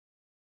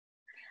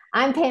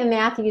I'm Pam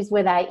Matthews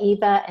with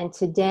IEVA, and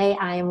today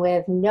I am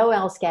with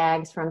Noelle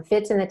Skaggs from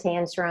Fitz and the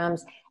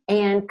Tantrums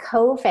and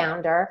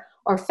co-founder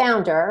or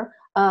founder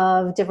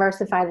of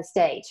Diversify the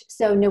Stage.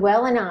 So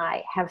Noelle and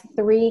I have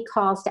 3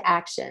 calls to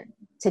action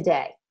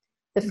today.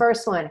 The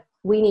first one,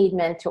 we need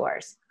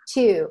mentors.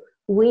 2,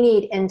 we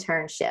need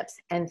internships.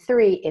 And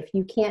 3, if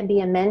you can't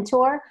be a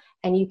mentor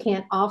and you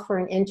can't offer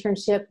an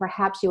internship,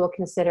 perhaps you will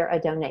consider a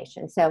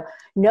donation. So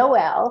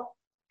Noelle,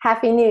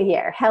 Happy New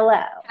Year.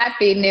 Hello.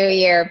 Happy New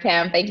Year,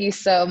 Pam. Thank you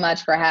so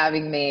much for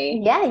having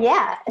me.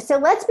 Yeah. So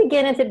let's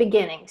begin at the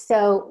beginning.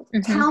 So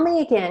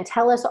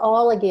tell us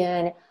all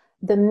again,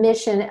 the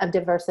mission of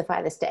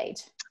Diversify the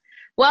Stage.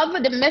 Well,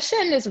 the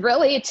mission is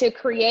really to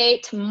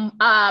create,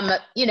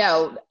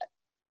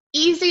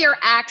 easier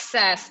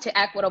access to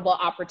equitable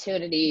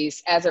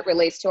opportunities as it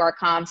relates to our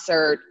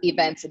concert,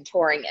 events, and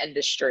touring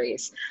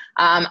industries.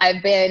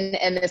 I've been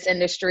in this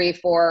industry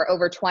for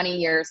over 20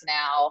 years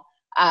now.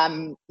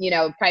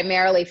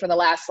 Primarily for the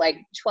last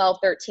 12,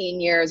 13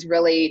 years,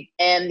 really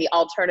in the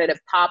alternative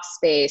pop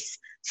space.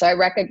 So I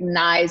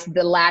recognized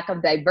the lack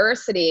of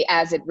diversity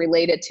as it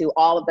related to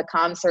all of the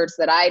concerts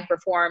that I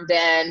performed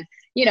in,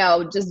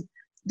 just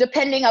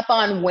depending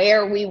upon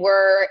where we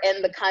were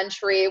in the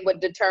country would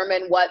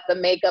determine what the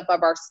makeup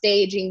of our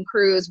staging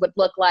crews would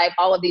look like,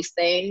 all of these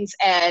things.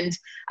 And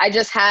I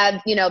just had,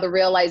 the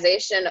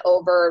realization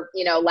over,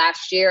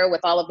 last year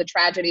with all of the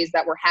tragedies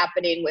that were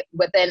happening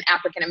within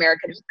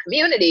African-American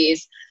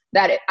communities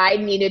that I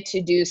needed to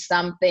do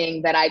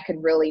something that I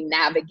could really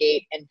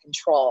navigate and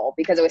control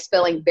because I was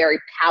feeling very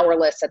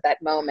powerless at that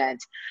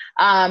moment.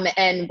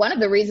 And one of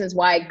the reasons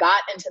why I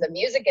got into the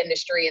music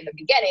industry in the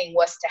beginning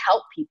was to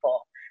help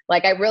people.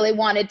 I really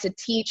wanted to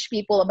teach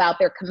people about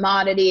their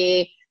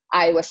commodity.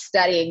 I was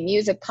studying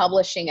music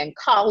publishing in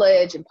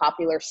college and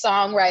popular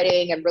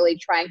songwriting and really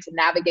trying to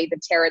navigate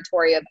the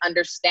territory of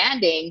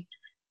understanding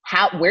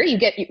where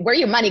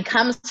your money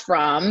comes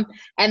from,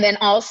 and then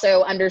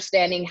also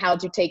understanding how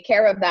to take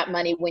care of that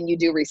money when you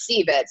do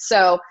receive it.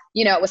 So,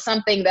 it was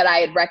something that I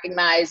had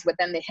recognized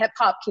within the hip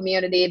hop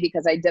community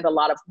because I did a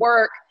lot of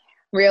work,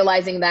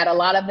 realizing that a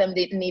lot of them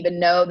didn't even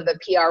know that the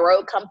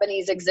PRO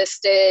companies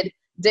existed,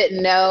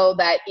 didn't know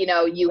that,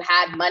 you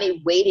had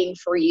money waiting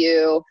for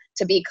you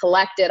to be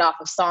collected off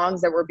of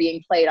songs that were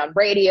being played on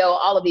radio,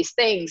 all of these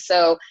things.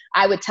 So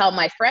I would tell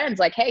my friends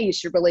hey, you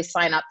should really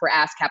sign up for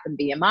ASCAP and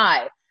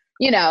BMI.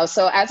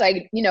 So as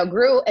I,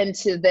 grew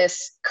into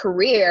this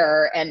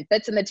career and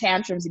Fitz and the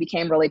Tantrums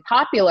became really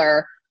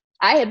popular,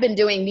 I had been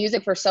doing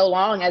music for so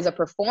long as a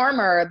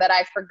performer that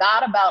I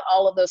forgot about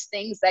all of those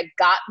things that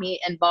got me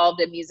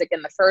involved in music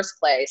in the first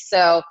place.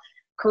 So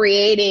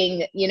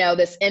creating,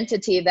 this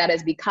entity that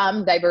has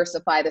become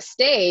Diversify the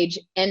Stage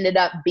ended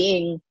up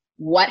being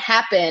what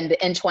happened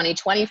in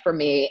 2020 for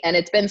me. And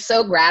it's been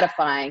so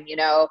gratifying,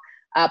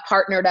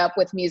 partnered up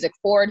with Music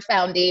Forward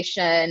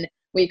Foundation.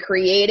 We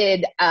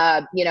created,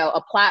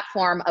 a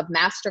platform of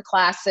master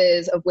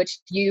classes of which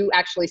you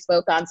actually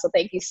spoke on. So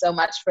thank you so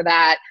much for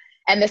that.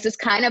 And this is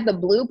kind of the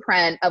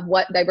blueprint of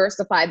what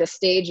Diversify the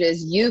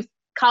Stage's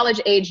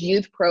college-age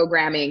youth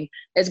programming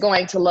is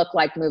going to look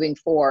like moving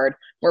forward.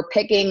 We're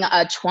picking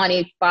a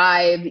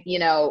 25,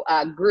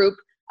 group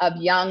of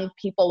young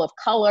people of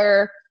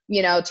color,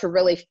 to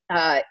really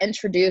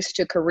introduce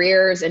to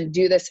careers and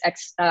do this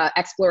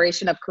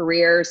exploration of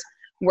careers.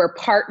 We're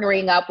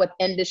partnering up with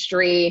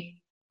industry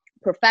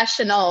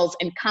professionals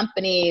and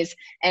companies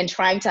and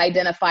trying to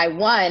identify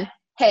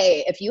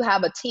hey, if you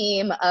have a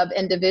team of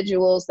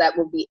individuals that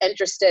will be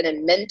interested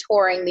in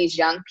mentoring these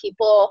young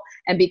people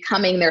and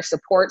becoming their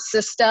support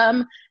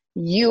system,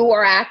 you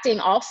are acting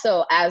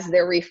also as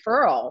their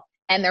referral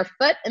and their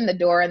foot in the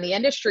door in the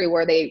industry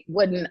where they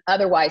wouldn't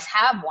otherwise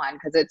have one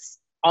because it's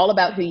all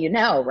about who you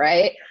know,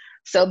 right?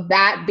 So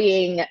that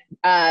being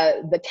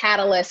the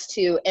catalyst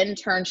to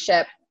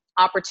internship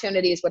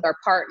opportunities with our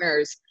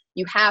partners,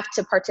 you have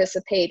to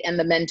participate in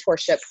the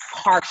mentorship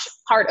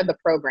part of the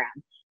program.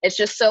 It's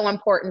just so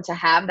important to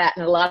have that.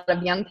 And a lot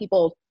of young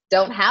people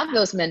don't have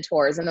those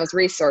mentors and those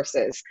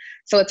resources.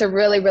 So it's a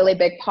really, really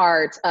big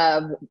part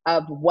of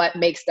what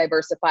makes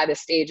Diversify the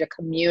Stage a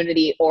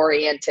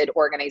community-oriented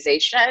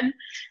organization.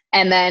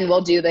 And then we'll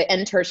do the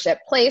internship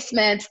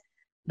placement,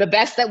 the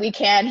best that we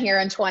can here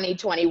in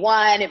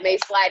 2021. It may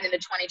slide into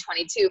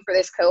 2022 for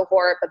this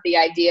cohort, but the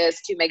idea is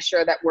to make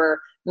sure that we're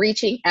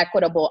reaching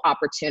equitable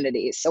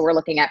opportunities. So we're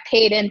looking at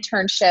paid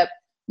internship,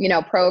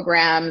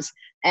 programs,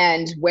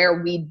 and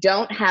where we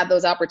don't have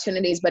those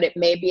opportunities, but it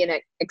may be an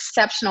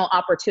exceptional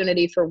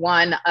opportunity for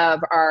one of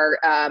our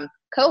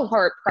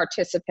cohort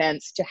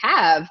participants to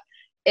have,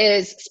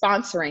 is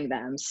sponsoring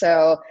them.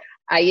 So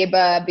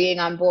AIBA being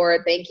on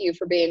board, thank you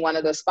for being one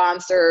of those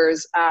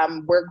sponsors.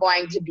 We're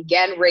going to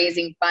begin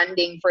raising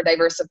funding for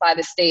Diversify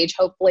the Stage,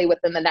 hopefully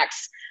within the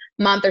next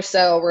month or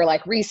so. We're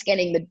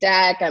rescanning the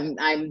deck.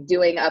 I'm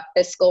doing a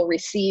fiscal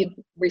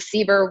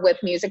receiver with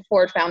Music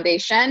Forward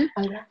Foundation.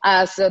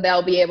 So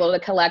they'll be able to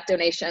collect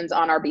donations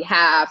on our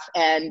behalf.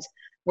 And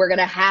we're going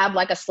to have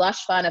like a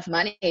slush fund of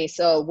money.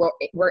 So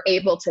we're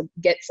able to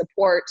get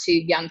support to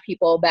young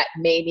people that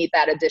may need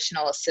that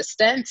additional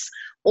assistance,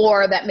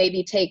 or that may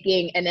be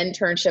taking an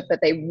internship that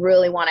they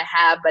really want to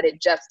have, but it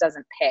just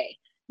doesn't pay,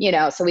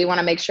 so we want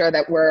to make sure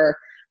that we're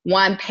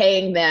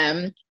paying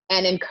them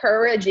and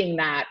encouraging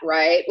that,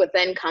 right,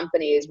 within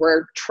companies.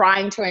 We're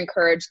trying to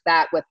encourage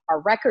that with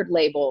our record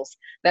labels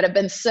that have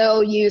been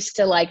so used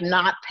to like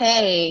not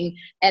paying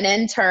an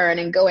intern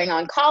and going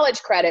on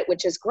college credit,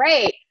 which is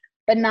great,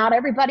 but not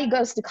everybody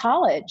goes to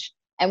college.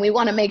 And we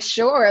want to make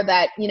sure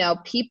that,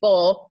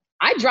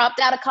 I dropped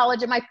out of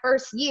college in my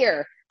first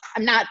year.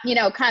 I'm not,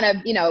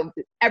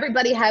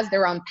 everybody has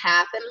their own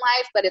path in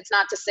life, but it's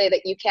not to say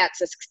that you can't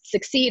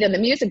succeed in the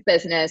music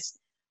business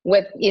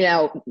with,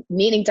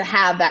 needing to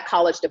have that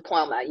college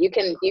diploma. You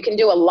can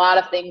do a lot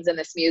of things in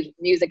this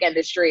music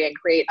industry and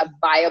create a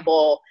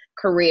viable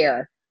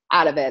career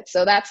out of it.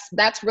 So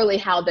that's really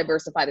how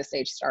Diversify the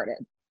Stage started.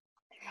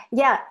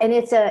 Yeah, and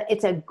it's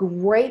a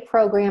great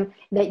program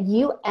that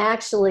you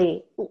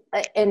actually,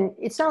 and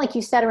it's not like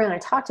you sat around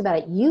and talked about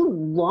it, you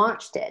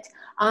launched it.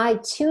 I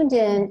tuned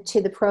in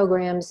to the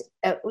programs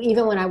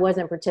even when I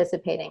wasn't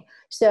participating.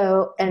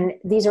 So, and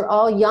these are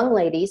all young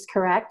ladies,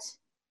 correct?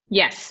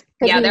 Yes.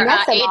 Yeah, they're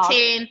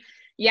 18.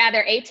 Yeah,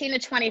 they're 18 to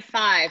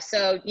 25.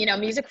 So,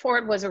 Music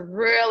Forward was a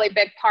really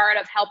big part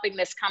of helping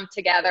this come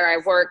together. I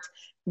worked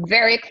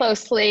very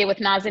closely with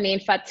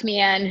Nazanin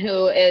Fatmian,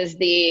 who is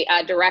the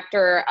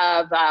director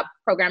of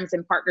programs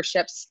and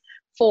partnerships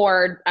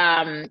for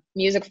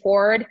Music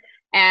Forward.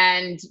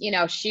 And,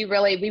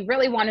 we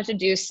really wanted to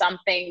do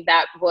something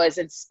that was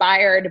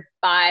inspired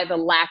by the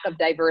lack of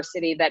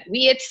diversity that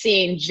we had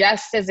seen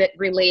just as it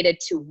related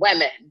to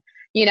women.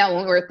 When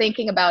we were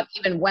thinking about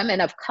even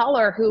women of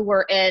color who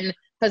were in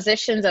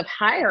positions of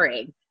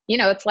hiring,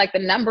 it's like the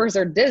numbers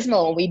are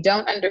dismal. We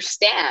don't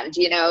understand,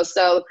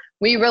 so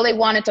we really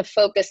wanted to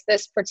focus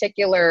this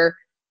particular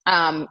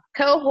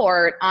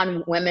cohort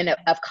on women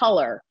of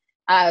color.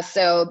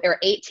 So they're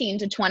 18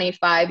 to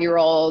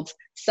 25-year-olds,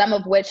 some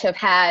of which have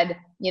had,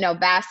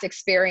 vast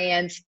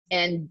experience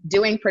in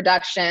doing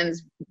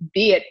productions,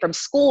 be it from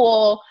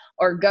school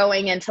or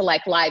going into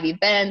like live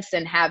events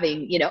and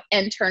having,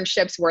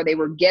 internships where they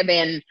were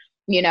given,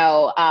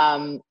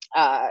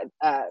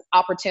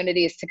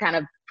 opportunities to kind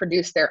of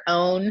produce their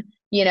own,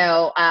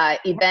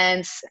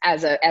 events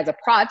as a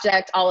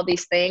project, all of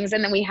these things.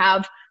 And then we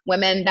have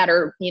women that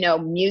are,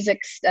 in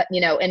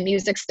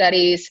music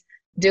studies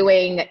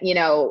doing,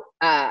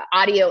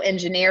 audio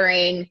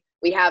engineering.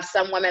 We have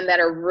some women that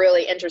are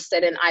really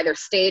interested in either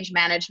stage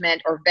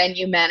management or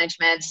venue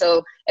management.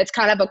 So it's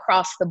kind of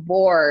across the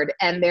board,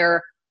 and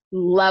they're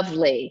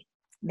lovely.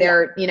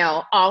 They're,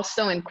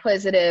 also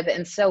inquisitive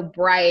and so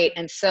bright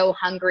and so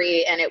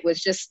hungry. And it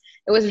was just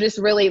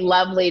really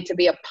lovely to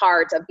be a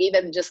part of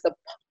even just the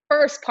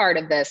first part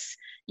of this,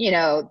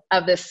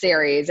 of this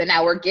series. And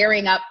now we're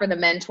gearing up for the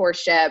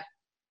mentorship.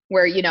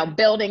 We're,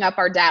 building up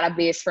our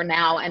database for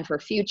now and for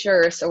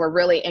future. So we're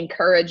really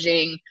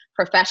encouraging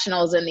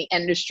professionals in the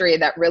industry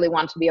that really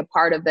want to be a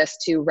part of this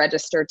to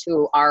register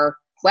to our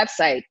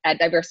website at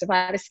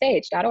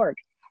diversifythestage.org.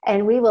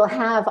 And we will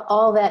have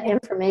all that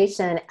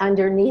information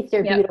underneath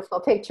your beautiful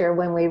picture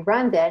when we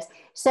run this.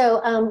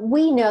 So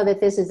we know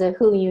that this is a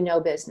who you know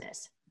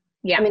business.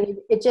 Yeah. I mean,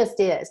 it just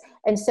is.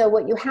 And so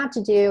what you have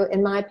to do,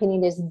 in my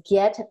opinion, is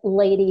get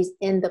ladies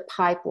in the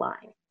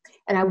pipeline.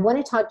 And I want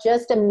to talk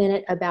just a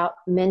minute about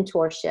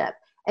mentorship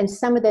and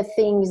some of the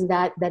things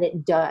that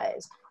it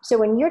does. So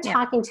when you're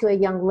talking to a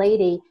young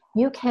lady,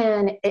 you've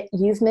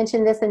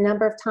mentioned this a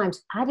number of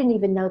times. I didn't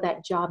even know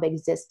that job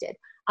existed.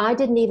 I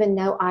didn't even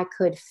know I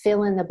could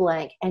fill in the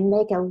blank and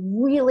make a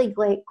really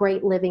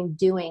great living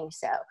doing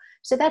so.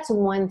 So that's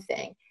one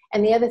thing.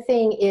 And the other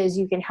thing is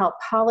you can help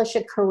polish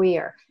a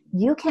career.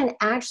 You can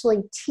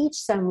actually teach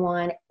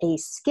someone a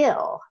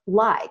skill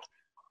like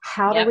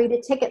how to read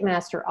a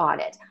Ticketmaster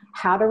audit,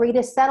 how to read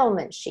a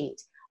settlement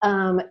sheet.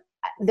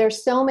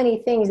 There's so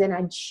many things, and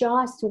I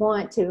just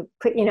want to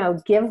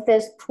give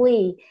this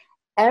plea.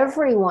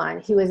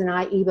 Everyone who is an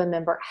IEBA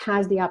member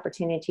has the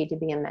opportunity to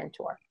be a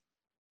mentor.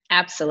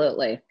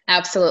 Absolutely.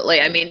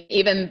 Absolutely. I mean,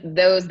 even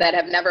those that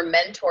have never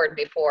mentored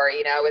before,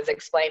 I was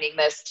explaining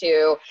this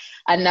to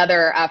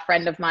another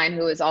friend of mine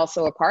who is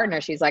also a partner.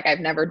 She's like, I've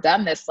never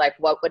done this. Like,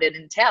 what would it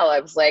entail? I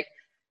was like,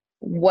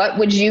 what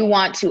would you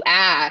want to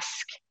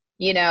ask,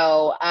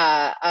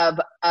 of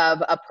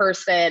a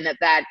person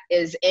that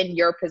is in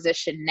your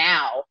position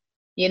now?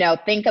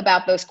 Think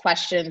about those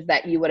questions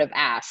that you would have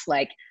asked,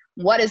 like,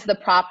 what is the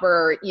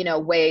proper,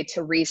 way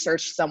to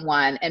research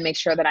someone and make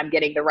sure that I'm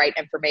getting the right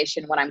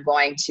information when I'm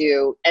going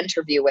to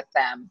interview with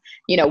them?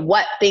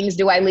 What things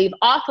do I leave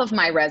off of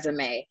my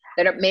resume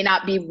that may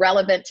not be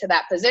relevant to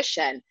that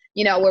position?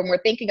 When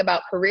we're thinking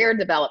about career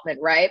development,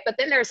 right? But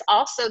then there's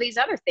also these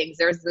other things.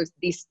 There's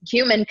these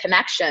human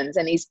connections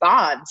and these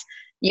bonds.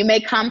 You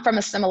may come from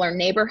a similar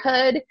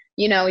neighborhood,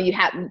 you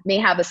may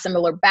have a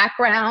similar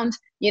background,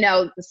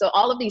 so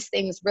all of these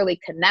things really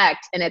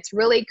connect, and it's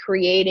really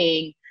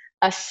creating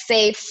a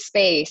safe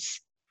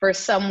space for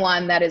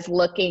someone that is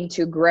looking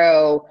to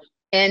grow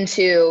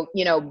into,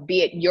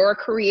 be it your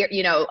career,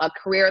 a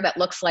career that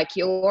looks like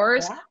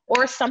yours, Yeah.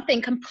 or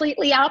something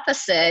completely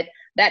opposite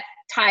that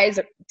ties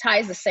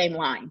the same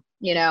line.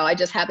 I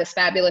just had this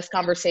fabulous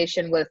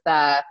conversation with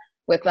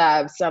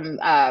some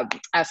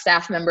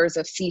staff members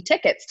of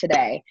C-Tickets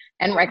today,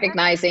 and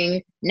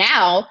recognizing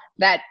now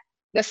that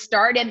the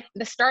start at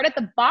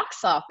the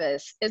box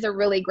office is a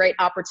really great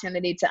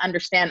opportunity to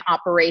understand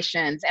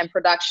operations and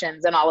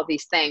productions and all of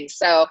these things.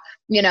 So,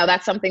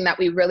 that's something that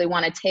we really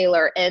want to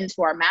tailor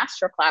into our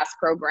masterclass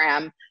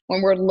program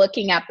when we're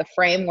looking at the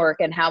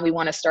framework and how we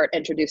want to start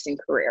introducing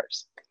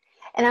careers.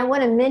 And I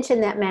want to mention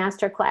that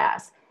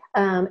masterclass.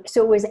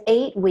 So it was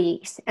 8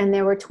 weeks and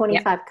there were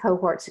 25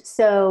 cohorts.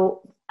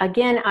 So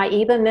again,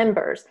 IEBA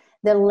members,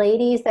 the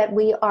ladies that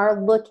we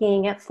are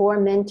looking for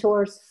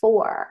mentors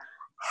for,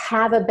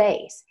 have a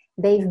base.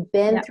 They've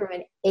been through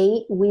an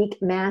 8-week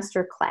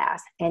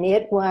masterclass, and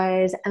it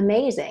was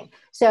amazing.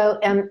 So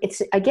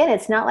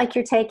it's not like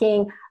you're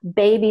taking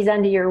babies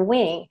under your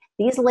wing.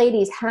 These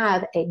ladies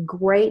have a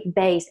great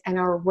base and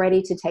are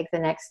ready to take the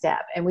next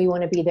step, and we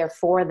want to be there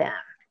for them.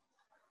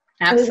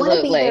 Absolutely. And we want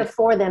to be there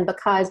for them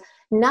because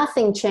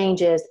nothing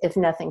changes if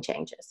nothing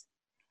changes.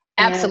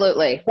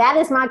 Absolutely. And that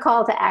is my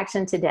call to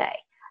action today.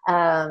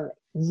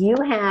 You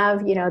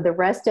have, the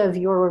rest of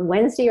your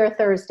Wednesday or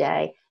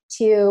Thursday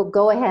to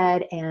go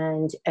ahead,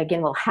 and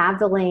again, we'll have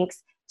the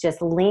links,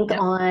 just link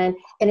on,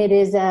 and it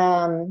is,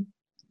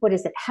 what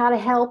is it? How to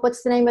help.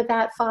 What's the name of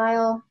that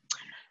file?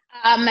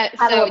 How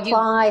to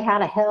apply, how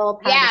to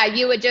help.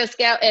 You would just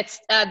go,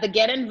 it's the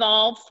Get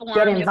Involved form.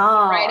 Get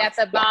involved. Right at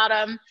the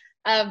bottom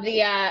of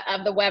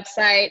the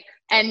website.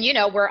 And,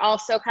 we're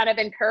also kind of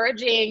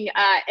encouraging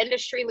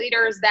industry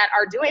leaders that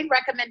are doing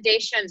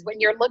recommendations when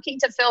you're looking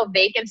to fill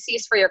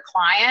vacancies for your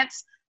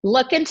clients.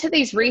 Look into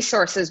these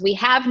resources. We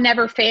have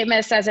Never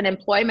Famous as an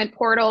employment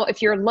portal. If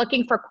you're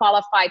looking for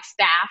qualified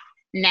staff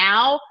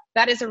now,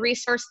 that is a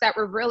resource that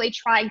we're really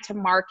trying to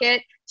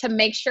market to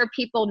make sure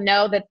people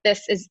know that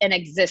this is in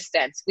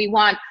existence. We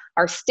want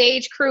our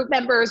stage crew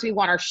members, we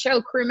want our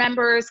show crew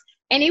members,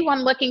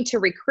 anyone looking to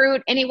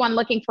recruit, anyone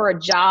looking for a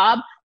job,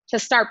 to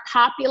start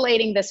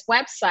populating this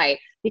website.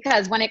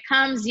 Because when it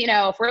comes,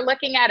 if we're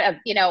looking at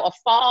a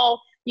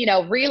fall,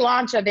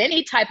 relaunch of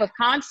any type of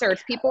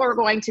concerts, people are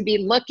going to be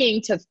looking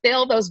to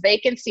fill those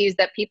vacancies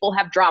that people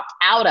have dropped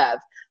out of.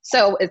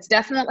 So it's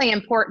definitely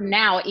important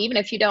now, even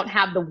if you don't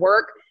have the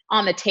work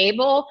on the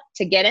table,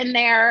 to get in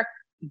there,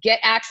 get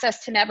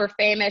access to Never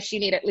Famous. You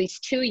need at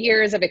least 2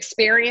 years of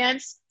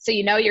experience, so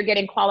you're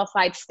getting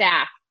qualified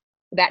staff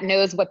that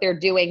knows what they're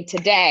doing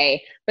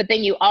today. But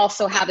then you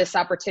also have this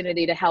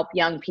opportunity to help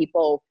young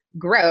people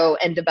grow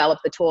and develop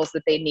the tools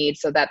that they need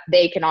so that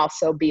they can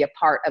also be a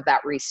part of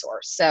that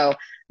resource. So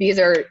these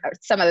are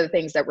some of the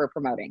things that we're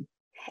promoting.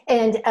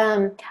 And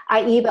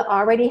IEBA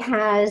already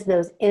has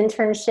those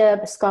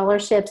internship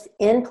scholarships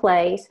in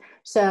place.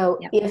 So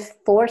if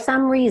for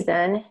some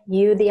reason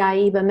you, the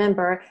IEBA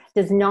member,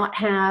 does not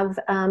have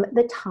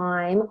the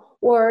time,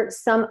 or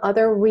some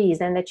other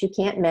reason that you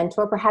can't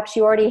mentor, perhaps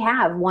you already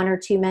have 1 or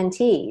 2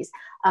 mentees,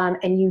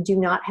 and you do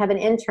not have an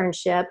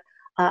internship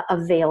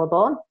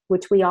available,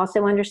 which we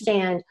also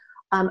understand,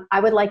 I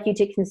would like you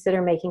to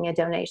consider making a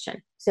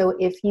donation. So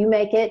if you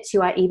make it to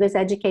IEBA's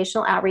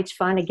Educational Outreach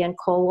Fund, again,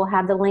 Cole will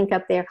have the link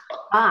up there.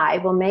 Cole and I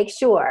will make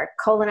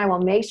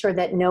sure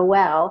that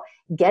Noelle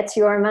gets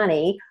your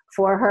money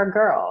for her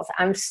girls.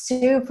 I'm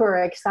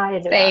super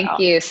excited about it. Thank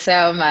you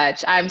so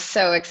much. I'm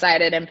so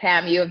excited. And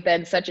Pam, you have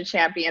been such a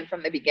champion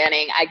from the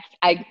beginning.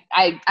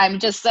 I'm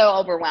just so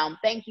overwhelmed.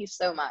 Thank you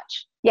so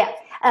much. Yeah.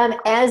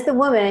 As the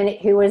woman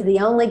who was the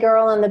only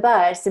girl on the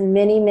bus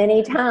many,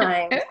 many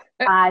times,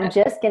 I'm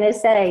just going to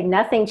say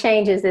nothing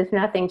changes if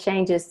nothing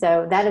changes.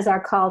 So that is our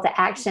call to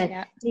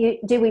action. Yeah.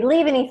 Do we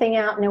leave anything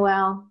out,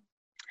 Noelle?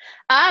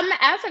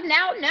 As of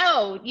now,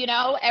 no.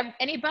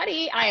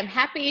 Anybody, I am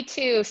happy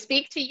to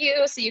speak to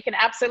you. So you can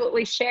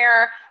absolutely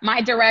share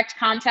my direct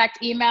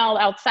contact email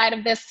outside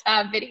of this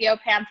video,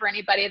 Pam, for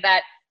anybody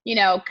that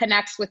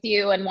connects with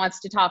you and wants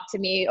to talk to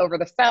me over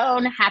the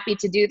phone. Happy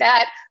to do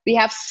that. We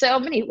have so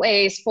many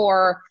ways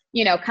for,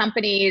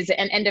 companies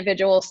and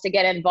individuals to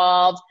get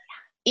involved,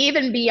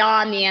 even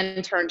beyond the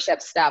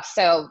internship stuff.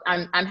 So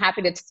I'm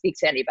happy to speak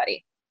to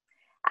anybody.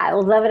 I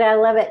love it. I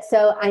love it.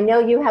 So I know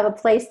you have a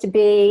place to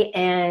be,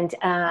 and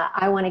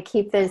I want to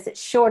keep this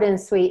short and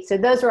sweet. So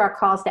those are our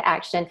calls to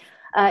action.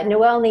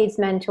 Noelle needs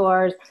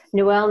mentors.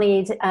 Noelle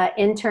needs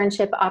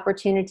internship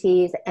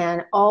opportunities,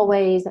 and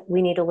always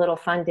we need a little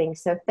funding.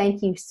 So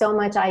thank you so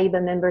much,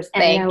 IEBA members.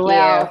 And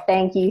Noelle,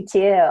 thank you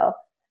too.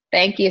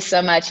 Thank you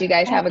so much. You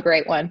guys have a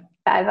great one.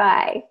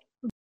 Bye-bye.